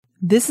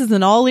This is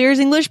an All Ears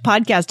English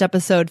podcast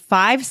episode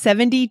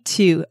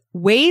 572,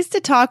 ways to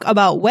talk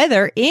about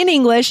weather in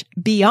English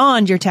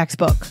beyond your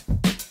textbook.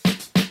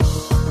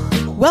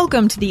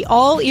 Welcome to the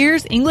All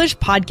Ears English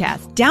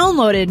podcast,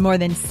 downloaded more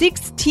than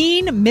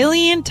 16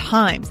 million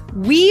times.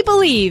 We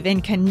believe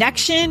in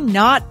connection,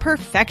 not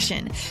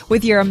perfection,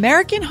 with your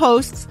American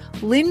hosts,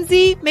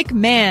 Lindsay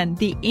McMahon,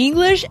 the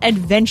English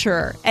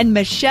adventurer, and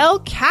Michelle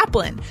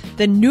Kaplan,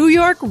 the New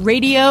York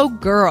radio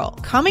girl,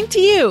 coming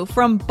to you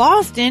from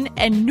Boston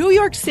and New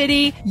York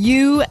City,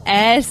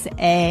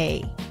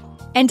 USA.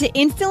 And to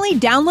instantly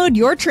download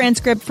your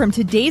transcript from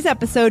today's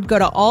episode, go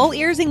to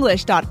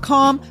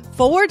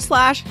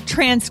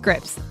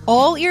allearsenglish.com/transcripts.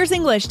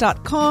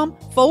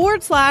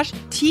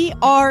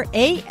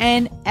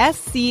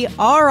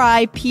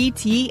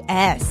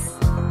 allearsenglish.com/transcripts.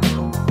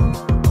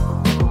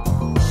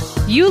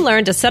 You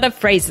learned a set of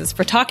phrases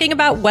for talking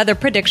about weather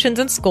predictions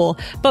in school,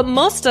 but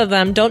most of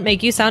them don't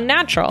make you sound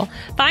natural.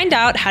 Find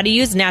out how to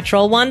use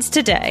natural ones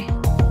today.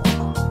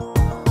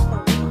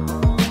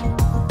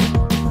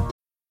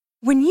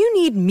 When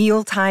you need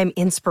mealtime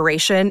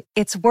inspiration,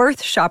 it's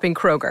worth shopping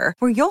Kroger,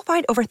 where you'll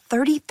find over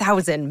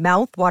 30,000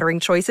 mouth-watering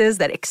choices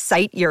that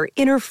excite your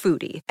inner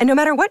foodie. And no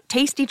matter what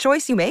tasty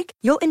choice you make,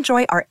 you'll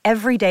enjoy our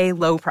everyday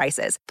low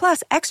prices,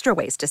 plus extra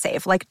ways to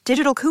save, like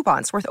digital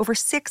coupons worth over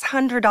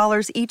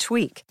 $600 each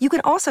week. You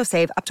can also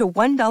save up to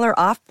 $1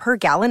 off per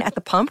gallon at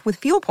the pump with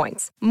fuel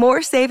points.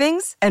 More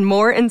savings and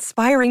more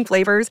inspiring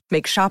flavors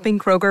make shopping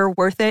Kroger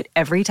worth it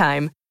every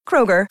time.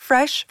 Kroger,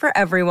 fresh for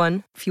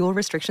everyone. Fuel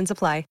restrictions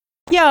apply.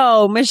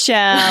 Yo,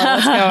 Michelle,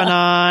 what's going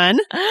on?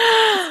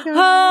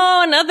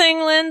 Oh, nothing,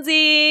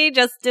 Lindsay.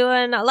 Just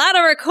doing a lot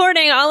of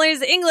recording, all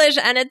Ears English,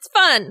 and it's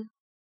fun.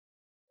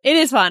 It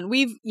is fun.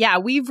 We've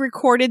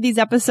recorded these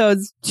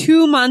episodes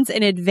 2 months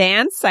in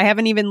advance. I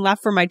haven't even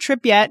left for my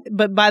trip yet,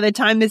 but by the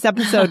time this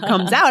episode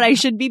comes out, I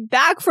should be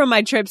back from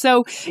my trip.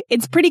 So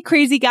it's pretty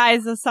crazy,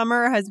 guys. The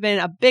summer has been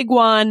a big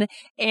one.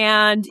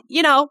 And,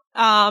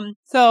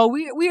 so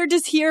we are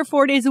just here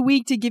 4 days a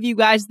week to give you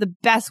guys the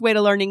best way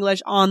to learn English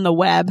on the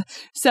web.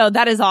 So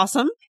that is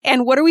awesome.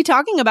 And what are we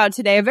talking about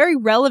today? A very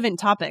relevant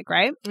topic,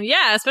 right?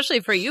 Yeah, especially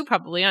for you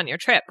probably on your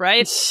trip,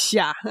 right?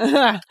 Yeah.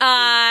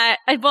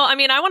 I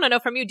want to know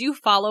from you, do you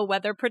follow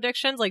weather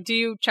predictions? Like, do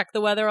you check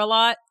the weather a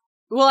lot?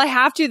 Well, I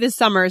have to this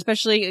summer,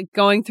 especially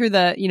going through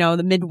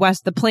the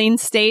Midwest, the plain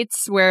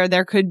states where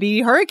there could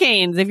be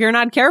hurricanes if you're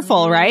not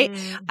careful, right?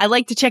 I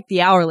like to check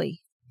the hourly.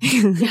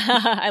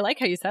 I like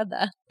how you said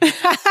that.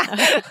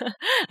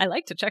 I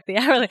like to check the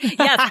hourly.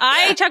 Yes,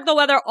 I check the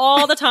weather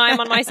all the time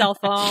on my cell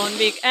phone.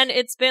 And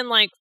it's been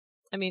like,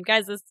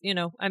 guys, this,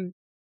 I'm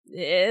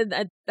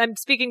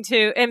speaking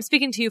to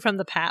you from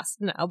the past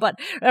now, but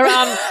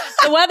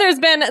the weather has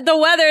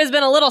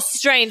been a little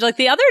strange. Like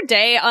the other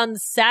day on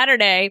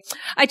Saturday,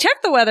 I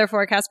checked the weather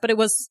forecast, but it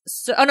was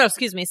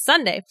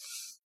Sunday.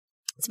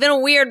 It's been a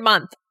weird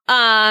month.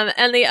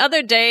 And the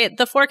other day,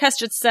 the forecast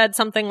just said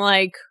something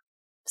like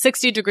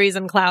 60 degrees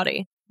and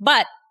cloudy,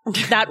 but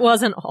that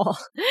wasn't all.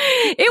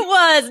 It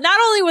was,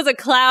 not only was it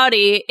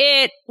cloudy,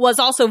 it was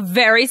also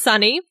very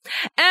sunny,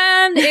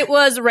 and it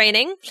was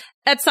raining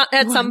at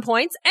some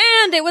points,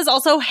 and it was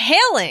also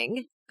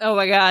hailing. Oh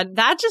my God.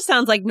 That just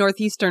sounds like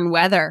Northeastern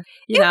weather.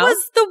 It was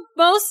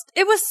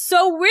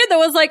so weird. That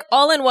was like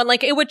all in one.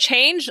 Like it would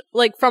change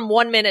like from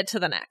 1 minute to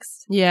the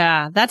next.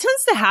 Yeah. That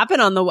tends to happen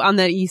on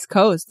the East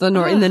Coast,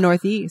 in the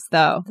Northeast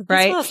though,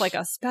 right? This was like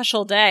a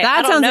special day.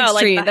 That sounds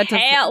extreme. Like the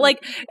hail,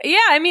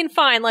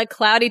 fine, like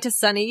cloudy to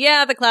sunny.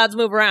 Yeah, the clouds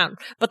move around,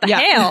 but the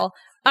hail,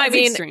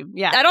 extreme.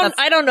 Yeah.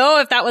 I don't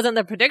know if that was in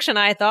the prediction.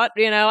 I thought,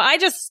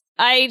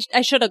 I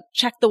should have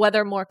checked the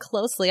weather more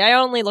closely. I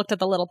only looked at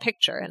the little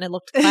picture and it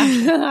looked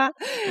cloudy.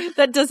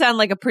 That does sound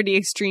like a pretty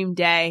extreme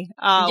day.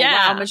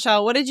 Yeah. Wow,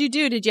 Michelle, what did you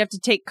do? Did you have to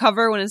take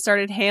cover when it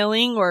started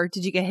hailing, or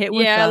did you get hit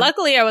with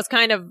luckily I was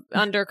kind of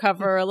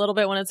undercover a little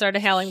bit when it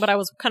started hailing, but I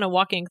was kind of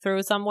walking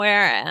through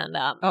somewhere and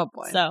oh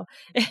boy. So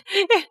it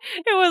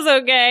was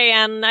okay,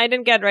 and I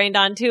didn't get rained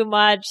on too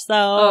much,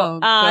 so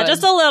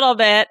just a little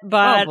bit,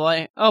 but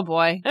oh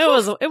boy.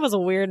 It was a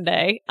weird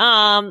day.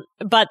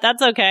 But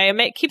that's okay.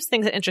 It keeps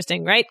things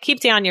interesting, right?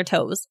 Keeps you on your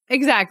toes.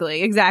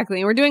 Exactly.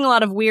 We're doing a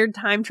lot of weird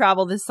time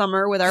travel this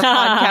summer with our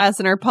podcast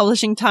and our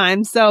publishing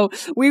time. So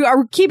we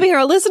are keeping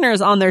our listeners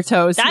on their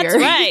toes here.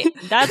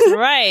 That's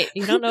right.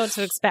 You don't know what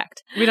to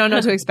expect. We don't know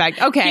what to expect.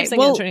 Okay.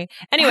 Well,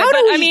 anyway,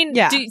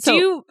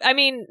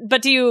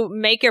 do you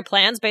make your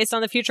plans based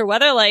on the future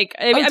weather? Like,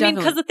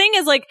 because the thing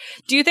is, like,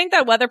 do you think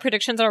that weather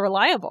predictions are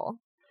reliable?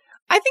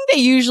 I think they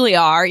usually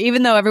are,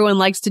 even though everyone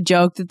likes to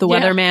joke that the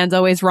weatherman's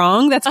always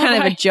wrong. That's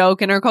kind of a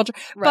joke in our culture.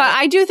 Right. But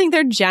I do think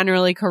they're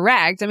generally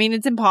correct. I mean,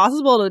 it's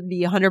impossible to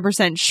be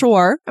 100%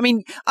 sure. I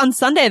mean, on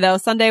Sunday, though,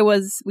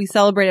 we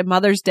celebrated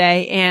Mother's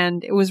Day,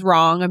 and it was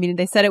wrong. I mean,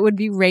 they said it would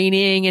be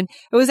raining, and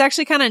it was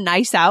actually kind of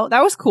nice out.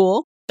 That was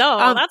cool.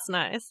 Oh, that's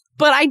nice.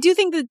 But I do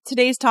think that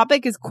today's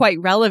topic is quite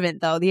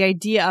relevant, though, the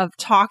idea of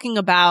talking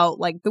about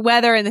like the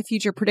weather and the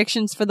future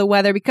predictions for the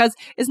weather, because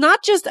it's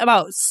not just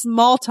about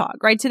small talk,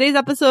 right? Today's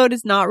episode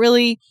is not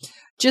really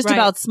just Right.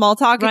 about small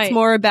talk. Right. It's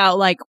more about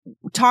like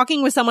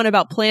talking with someone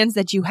about plans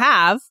that you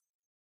have.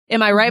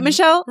 Am I right,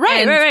 Michelle?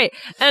 Right, And- right.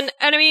 And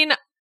I mean,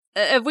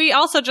 we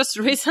also just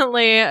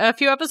recently, a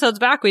few episodes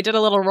back, we did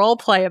a little role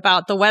play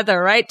about the weather,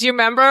 right? Do you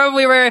remember?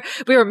 We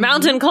were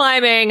mountain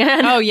climbing.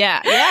 And, Oh,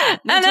 yeah. Yeah.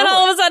 No, and then totally.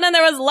 all of a sudden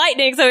there was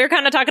lightning. So we were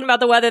kind of talking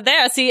about the weather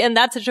there. See, in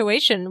that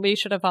situation, we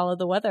should have followed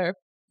the weather.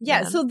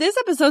 Yeah, man. so this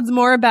episode's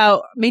more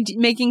about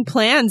making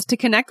plans to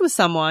connect with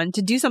someone,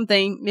 to do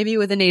something maybe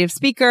with a native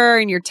speaker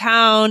in your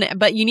town,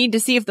 but you need to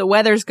see if the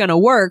weather's going to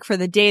work for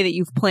the day that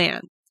you've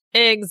planned.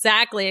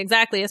 Exactly.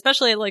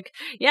 Especially like,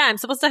 yeah, I'm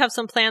supposed to have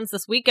some plans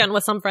this weekend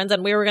with some friends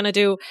and we were going to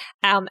do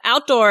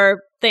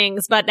outdoor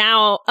things, but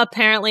now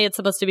apparently it's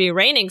supposed to be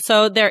raining.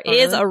 So there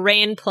is a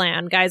rain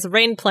plan, guys,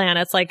 rain plan.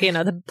 It's like,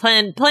 the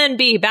plan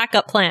B,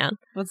 backup plan.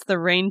 What's the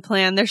rain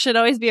plan? There should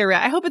always be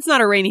I hope it's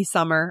not a rainy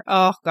summer.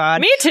 Oh,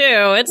 God. Me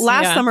too. It's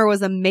Last summer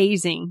was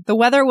amazing. The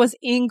weather was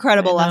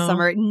incredible last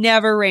summer. It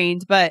never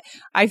rained, but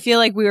I feel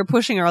like we were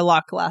pushing our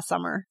luck last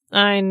summer.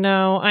 I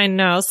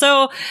know.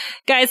 So,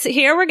 guys,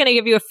 here we're going to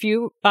give you a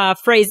few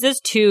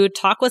phrases to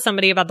talk with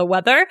somebody about the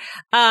weather,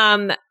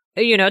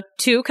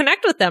 to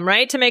connect with them,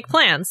 right? To make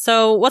plans.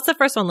 So, what's the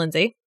first one,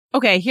 Lindsay?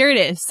 Okay, here it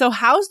is. So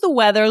how's the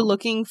weather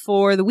looking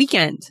for the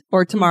weekend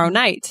or tomorrow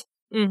night?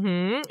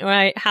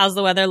 Right. How's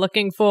the weather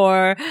looking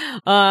for,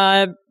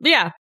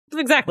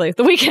 exactly.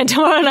 The weekend,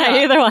 tomorrow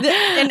night, either one.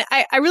 And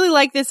I really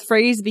like this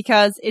phrase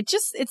because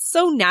it's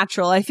so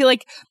natural. I feel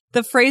like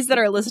the phrase that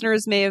our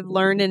listeners may have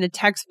learned in a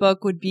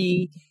textbook would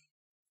be,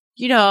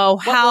 how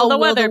will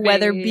the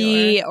weather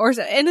be?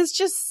 And it's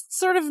just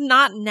sort of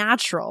not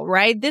natural,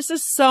 right? This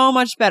is so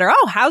much better.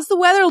 Oh, how's the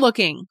weather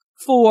looking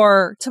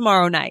for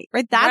tomorrow night?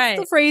 Right? That's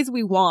the phrase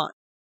we want.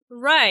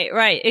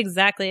 Right.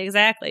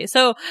 Exactly.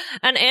 So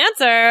an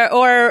answer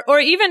or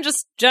even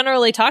just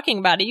generally talking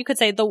about it, you could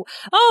say the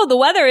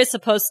weather is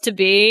supposed to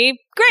be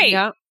great.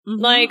 Yeah.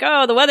 Like,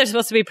 the weather's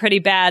supposed to be pretty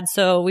bad,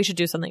 so we should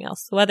do something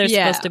else. The weather's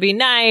supposed to be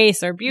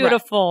nice or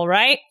beautiful,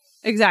 right?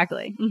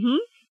 Exactly.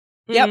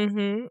 Yep.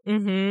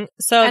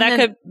 So that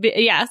could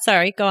be,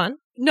 sorry, go on.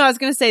 No, I was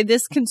going to say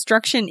this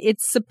construction,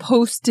 it's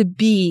supposed to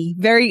be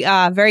very,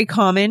 very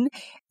common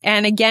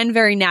and again,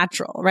 very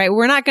natural, right?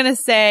 We're not going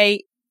to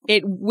say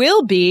it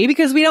will be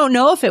because we don't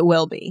know if it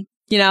will be,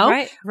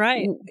 Right.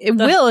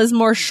 Will is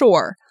more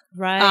sure.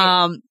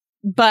 Right.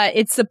 But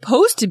it's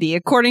supposed to be,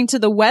 according to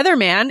the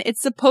weatherman,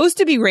 it's supposed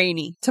to be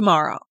rainy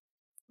tomorrow.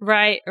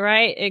 Right.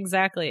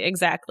 Exactly.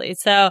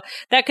 So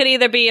that could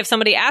either be if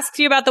somebody asks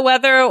you about the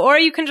weather, or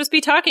you can just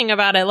be talking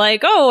about it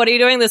like, oh, what are you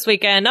doing this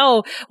weekend?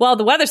 Oh, well,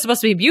 the weather's supposed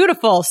to be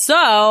beautiful, so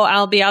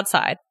I'll be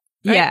outside.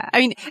 Right? Yeah. I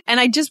mean, and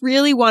I just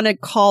really want to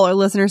call our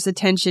listeners'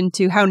 attention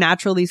to how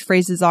natural these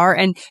phrases are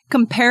and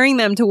comparing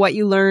them to what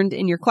you learned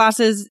in your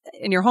classes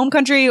in your home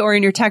country or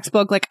in your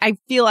textbook. Like I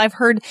feel I've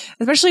heard,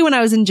 especially when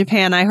I was in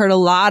Japan, I heard a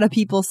lot of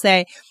people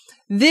say,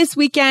 this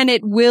weekend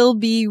it will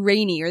be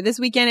rainy or this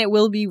weekend it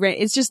will be rain.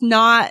 It's just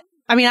not,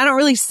 I mean, I don't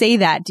really say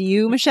that. Do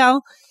you,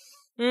 Michelle?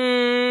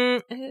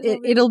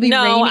 It'll be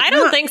no, rainy. I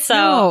don't think so.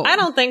 No. I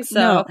don't think so.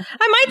 No.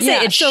 I might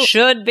say it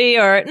should be,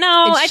 or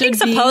no, I think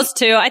supposed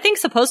to. I think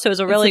supposed to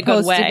is a really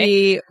good way. To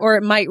be, or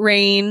it might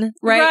rain,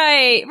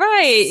 right?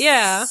 Right,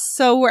 yeah.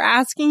 So we're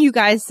asking you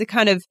guys to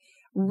kind of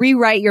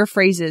rewrite your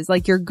phrases,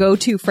 like your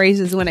go-to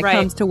phrases when it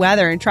comes to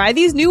weather, and try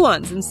these new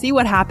ones and see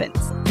what happens.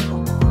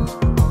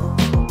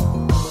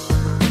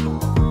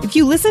 If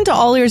you listen to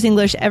All Ears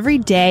English every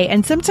day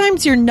and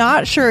sometimes you're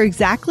not sure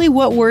exactly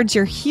what words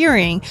you're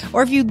hearing,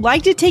 or if you'd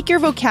like to take your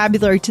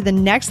vocabulary to the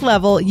next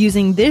level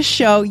using this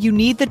show, you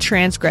need the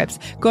transcripts.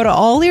 Go to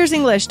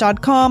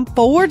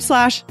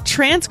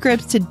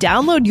allearsenglish.com/transcripts to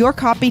download your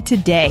copy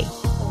today.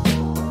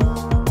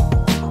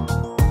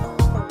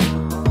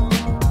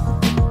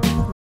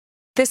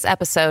 This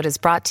episode is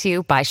brought to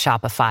you by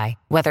Shopify.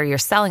 Whether you're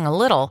selling a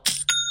little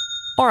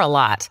or a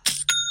lot,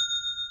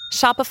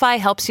 Shopify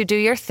helps you do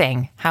your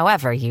thing,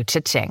 however you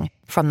cha-ching.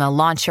 From the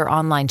launch your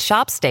online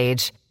shop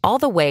stage, all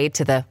the way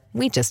to the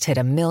we just hit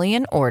 1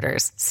 million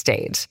orders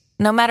stage.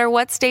 No matter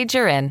what stage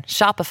you're in,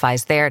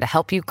 Shopify's there to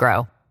help you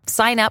grow.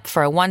 Sign up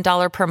for a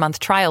 $1 per month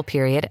trial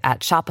period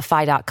at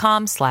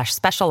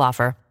shopify.com/special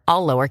offer,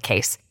 all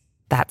lowercase.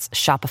 That's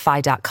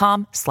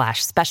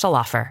shopify.com/special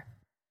offer.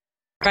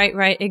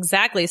 Right,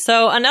 exactly.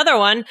 So another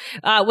one,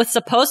 with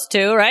supposed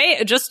to,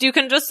 right? You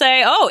can just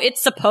say, oh,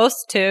 it's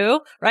supposed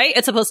to, right?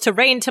 It's supposed to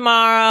rain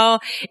tomorrow.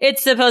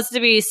 It's supposed to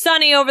be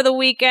sunny over the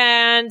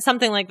weekend,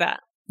 something like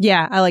that.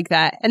 Yeah, I like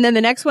that. And then the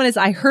next one is,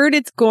 I heard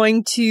it's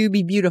going to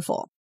be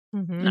beautiful.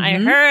 I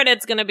heard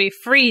it's going to be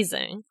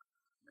freezing.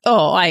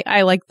 Oh,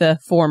 I like the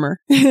former.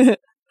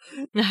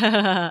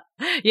 Yeah,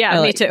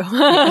 me too.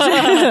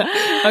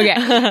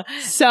 Okay.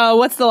 So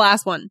what's the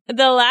last one?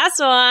 The last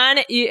one,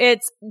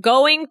 it's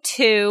going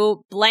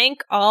to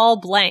blank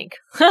all blank.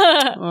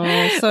 Or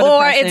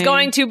it's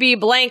going to be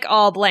blank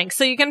all blank.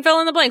 So you can fill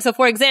in the blank. So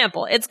for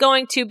example, it's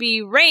going to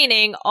be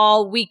raining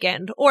all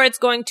weekend, or it's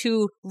going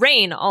to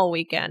rain all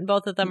weekend.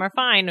 Both of them are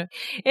fine.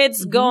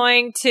 It's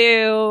going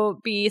to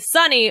be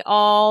sunny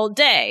all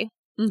day,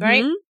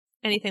 right?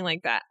 Anything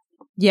like that.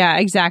 Yeah,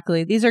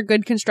 exactly. These are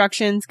good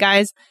constructions,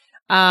 guys.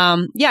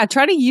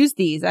 Try to use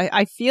these.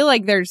 I feel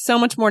like they're so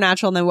much more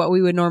natural than what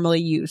we would normally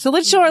use. So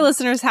let's show our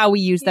listeners how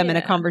we use them in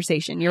a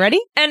conversation. You ready?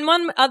 And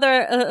one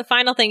other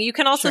final thing, you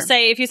can also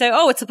say, if you say,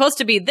 oh, it's supposed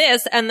to be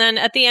this, and then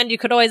at the end you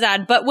could always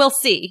add, but we'll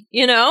see,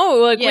 we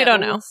don't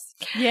know.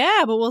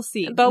 Yeah, but we'll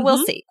see. But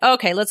we'll see.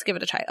 Okay, let's give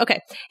it a try. Okay.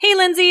 Hey,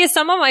 Lindsay,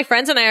 some of my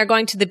friends and I are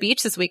going to the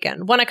beach this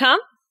weekend. Want to come?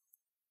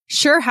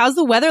 Sure. How's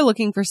the weather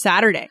looking for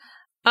Saturday?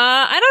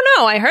 I don't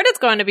know. I heard it's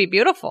going to be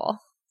beautiful.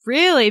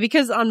 Really?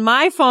 Because on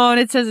my phone,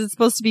 it says it's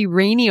supposed to be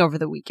rainy over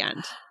the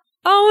weekend.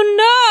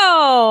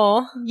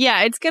 Oh, no.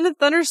 Yeah, it's going to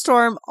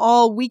thunderstorm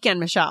all weekend,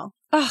 Michelle.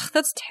 Ugh,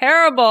 that's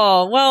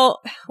terrible.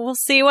 Well, we'll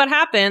see what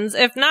happens.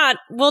 If not,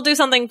 we'll do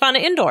something fun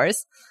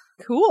indoors.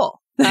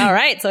 Cool. All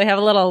right. So we have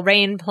a little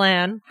rain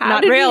plan.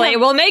 Not really.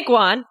 We'll make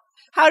one.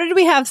 How did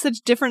we have such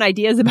different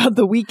ideas about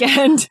the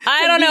weekend?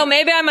 I don't know.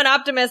 Maybe I'm an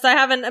optimist.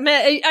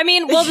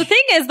 The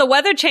thing is, the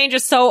weather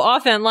changes so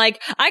often.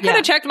 Like, I could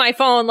have checked my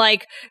phone,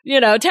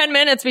 10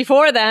 minutes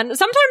before then.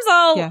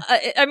 Sometimes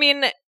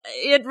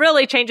it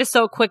really changes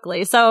so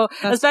quickly. So,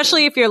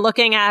 especially if you're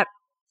looking at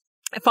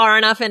far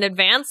enough in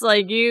advance,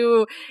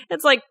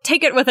 it's like,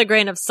 take it with a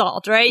grain of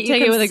salt, right?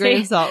 Take it with a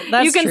grain of salt.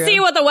 That's You can true. see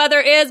what the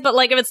weather is, but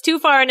if it's too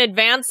far in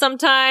advance,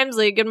 sometimes,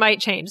 it might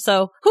change.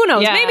 So, who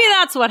knows? Yeah. Maybe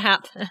that's what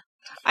happened.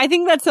 I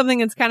think that's something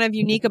that's kind of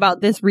unique about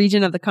this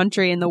region of the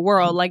country and the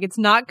world. It's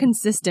not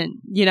consistent.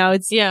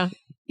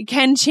 It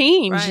can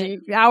change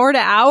hour to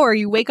hour.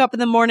 You wake up in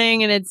the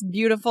morning and it's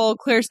beautiful,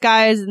 clear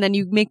skies, and then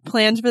you make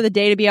plans for the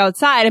day to be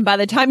outside. And by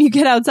the time you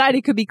get outside,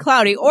 it could be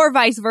cloudy, or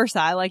vice versa.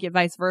 I like it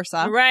vice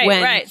versa.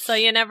 Right. So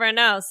you never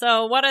know.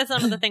 So what are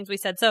some of the things we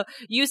said? So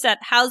you said,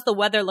 how's the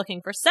weather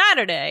looking for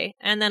Saturday?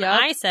 And then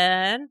I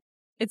said,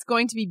 it's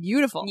going to be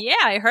beautiful. Yeah,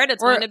 I heard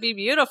it's going to be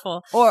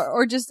beautiful.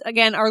 Or just,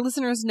 again, our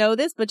listeners know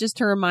this, but just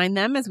to remind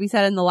them, as we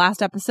said in the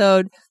last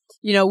episode,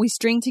 we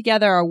string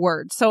together our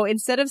words. So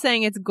instead of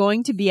saying it's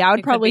going to be, I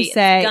would probably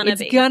say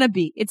it's gonna be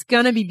beautiful. It's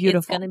gonna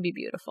be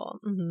beautiful.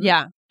 Mm-hmm.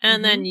 Yeah.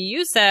 And then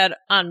you said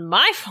on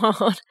my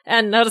phone,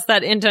 and notice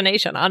that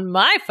intonation, on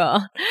my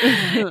phone,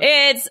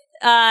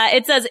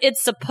 it says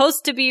it's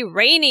supposed to be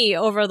rainy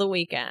over the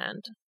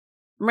weekend.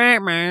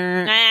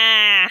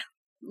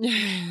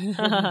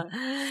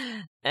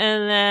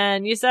 And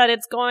then you said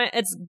it's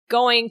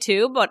going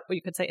to, but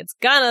you could say it's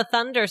gonna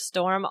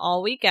thunderstorm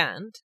all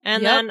weekend.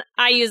 And then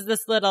I use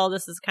this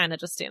is kind of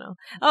just,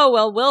 oh,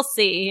 well, we'll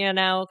see,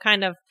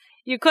 kind of,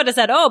 you could have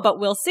said, oh, but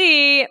we'll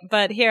see.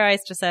 But here I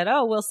just said,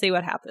 oh, we'll see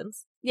what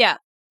happens. Yeah.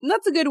 And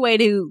that's a good way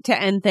to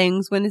end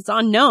things when it's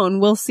unknown.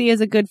 We'll see is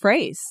a good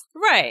phrase.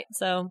 Right.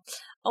 So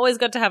always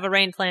good to have a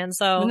rain plan.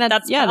 So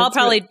I'll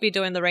probably be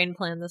doing the rain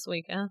plan this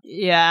weekend.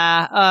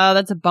 Yeah.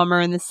 That's a bummer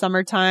in the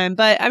summertime.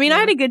 But I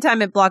had a good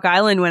time at Block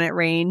Island when it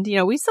rained.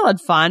 We still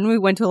had fun. We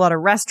went to a lot of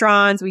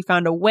restaurants. We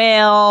found a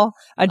whale,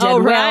 a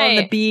dead whale on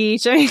the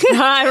beach.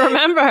 I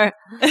remember.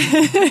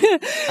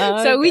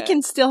 So we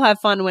can still have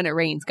fun when it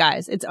rains,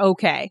 guys. It's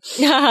okay.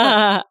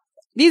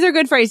 These are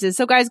good phrases.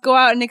 So guys, go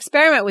out and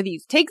experiment with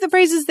these. Take the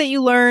phrases that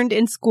you learned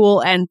in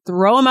school and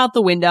throw them out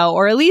the window,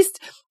 or at least,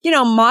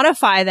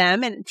 modify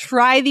them and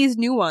try these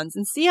new ones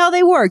and see how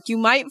they work. You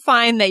might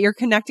find that you're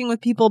connecting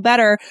with people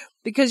better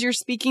because you're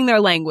speaking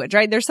their language,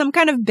 right? There's some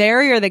kind of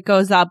barrier that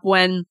goes up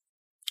when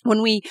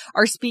we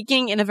are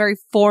speaking in a very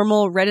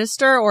formal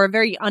register or a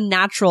very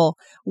unnatural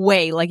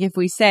way. Like if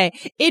we say,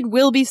 it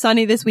will be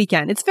sunny this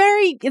weekend. It's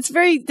very,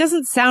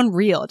 doesn't sound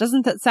real. It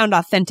doesn't sound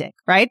authentic,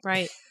 right?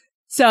 Right.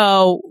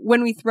 So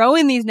when we throw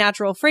in these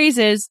natural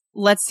phrases,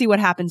 let's see what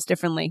happens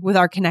differently with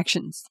our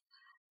connections.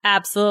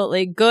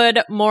 Absolutely. Good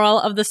moral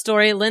of the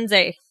story,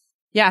 Lindsay.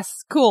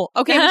 Yes. Cool.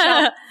 Okay,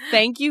 Michelle,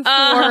 thank you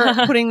for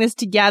putting this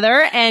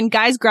together. And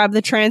guys, grab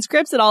the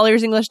transcripts at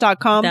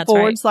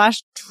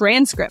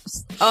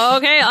allearsenglish.com/transcripts.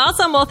 Okay,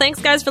 awesome. Well,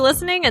 thanks guys for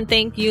listening, and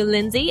thank you,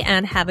 Lindsay,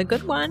 and have a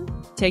good one.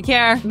 Take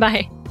care.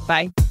 Bye.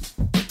 Bye.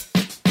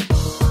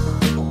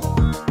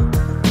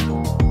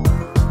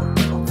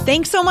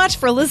 Thanks so much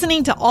for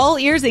listening to All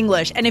Ears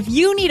English. And if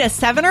you need a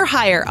 7 or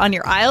higher on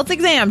your IELTS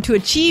exam to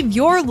achieve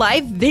your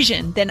life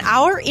vision, then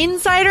our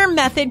Insider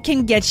Method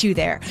can get you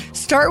there.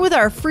 Start with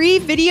our free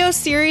video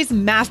series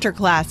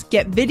masterclass.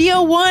 Get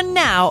video 1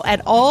 now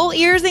at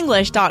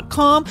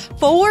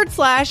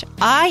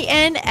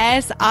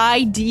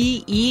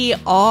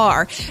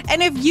allearsenglish.com/INSIDER.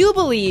 And if you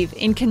believe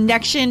in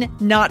connection,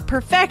 not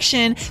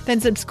perfection, then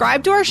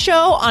subscribe to our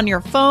show on your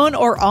phone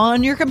or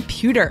on your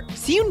computer.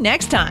 See you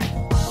next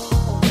time.